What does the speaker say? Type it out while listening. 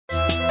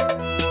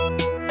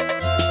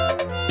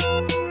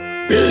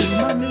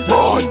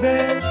Boy.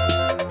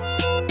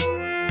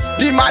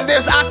 The man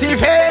is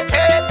activate.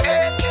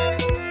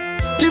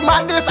 The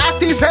man is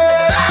activate.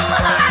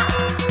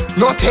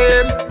 No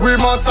team, we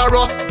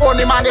Monsterous.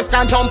 Only man is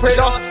can jump with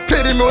us.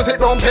 Play the music,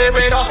 don't play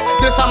with us.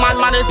 This a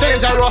man is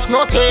dangerous.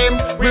 No team,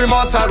 we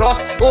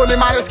Monsterous. Only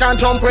man is can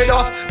jump with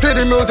us. Play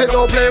the music,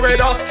 don't play with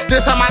us.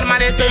 This a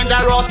man is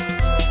dangerous.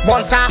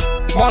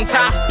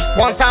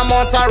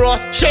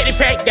 Monsterous. Shady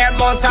fake, them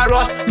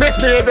Monsterous.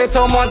 Misbehaving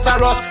so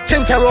Monsterous.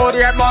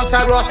 Interrogate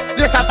Monsterous.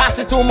 This a pass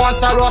it to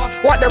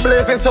Monsterous. What the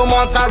blazing so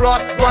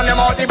Monsterous. Run them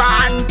out the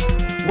band.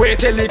 Wait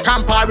till the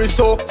Campari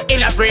soak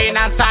in a brain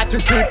and start to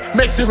creep.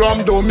 Mix the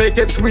rum, don't make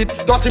it sweet.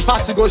 Dirty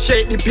passy go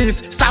shake the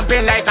piece.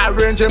 Stamping like a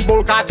ranging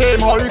bull. Can't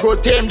tame how you go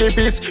tame the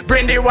beast.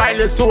 Bring the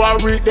wireless to a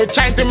week. They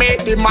trying to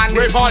make the man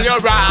with all your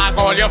rag,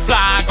 all your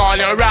flag, all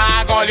your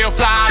rag, all your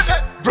flag.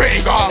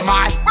 Bring on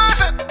man,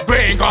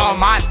 bring on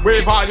man.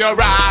 With all your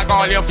rag,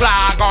 all your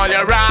flag, all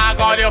your rag,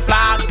 all your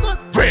flag.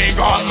 Bring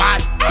on man,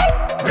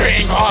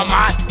 bring on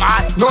man.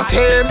 No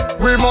team,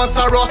 we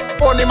Monsterous.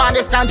 Only man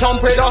is can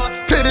jump with us.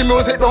 Play the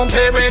music, don't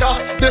play with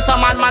us. This a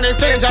man is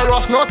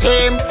dangerous. No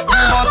team, we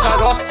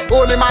Monsterous.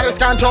 Only man is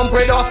can jump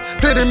with us.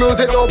 Play the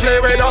music, don't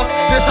play with us.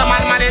 This a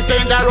man is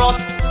dangerous.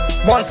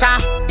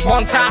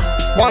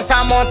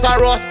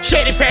 Monsterous.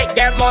 Shady fake,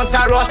 them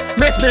Monsterous.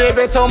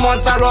 Misbehaving so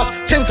Monsterous.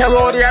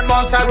 Interrogate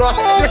Monsterous.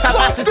 This a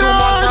pass it to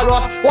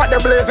Monsterous. What the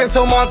blazing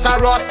so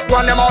Monsterous.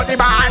 Run them out the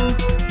band.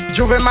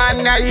 Juve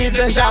man, I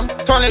even jam.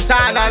 Turn it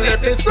on and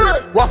lift it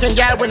straight. Walking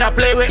girl when I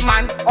play with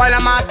man. All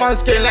a man's fun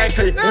skin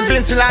likely.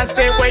 Invincible and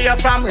stay where you're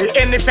from.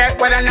 In effect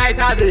when the night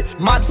or day.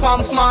 Mad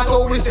fam smart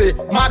so we say.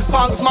 Mad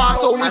fam smart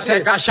so we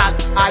say. Take a shot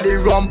at the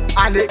rum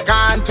and it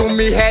gone to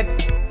me head.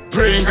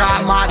 Bring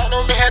on mad,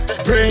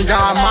 bring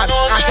on mad.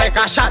 I take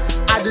a shot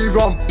at the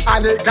rum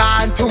and it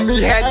gone to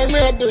me head.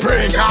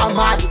 Bring on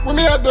mad,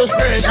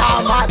 bring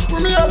on mad.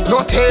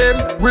 No team,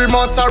 we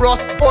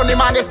Monsterous. Only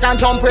man is can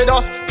jump with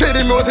us. Play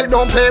the music,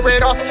 don't play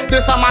with us.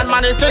 This a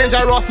man is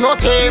dangerous. No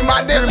team,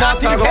 man is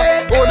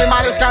Monsterous. Only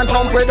man is can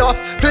jump with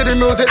us. Play the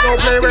music, don't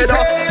play with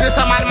us. This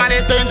a man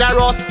is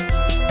dangerous.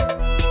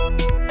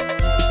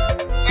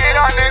 You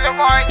don't need the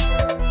point.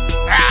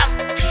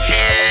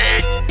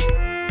 Rampage.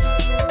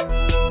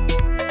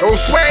 Don't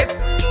sweat,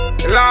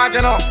 large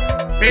enough,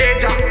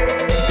 bigger.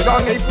 You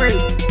don't need free.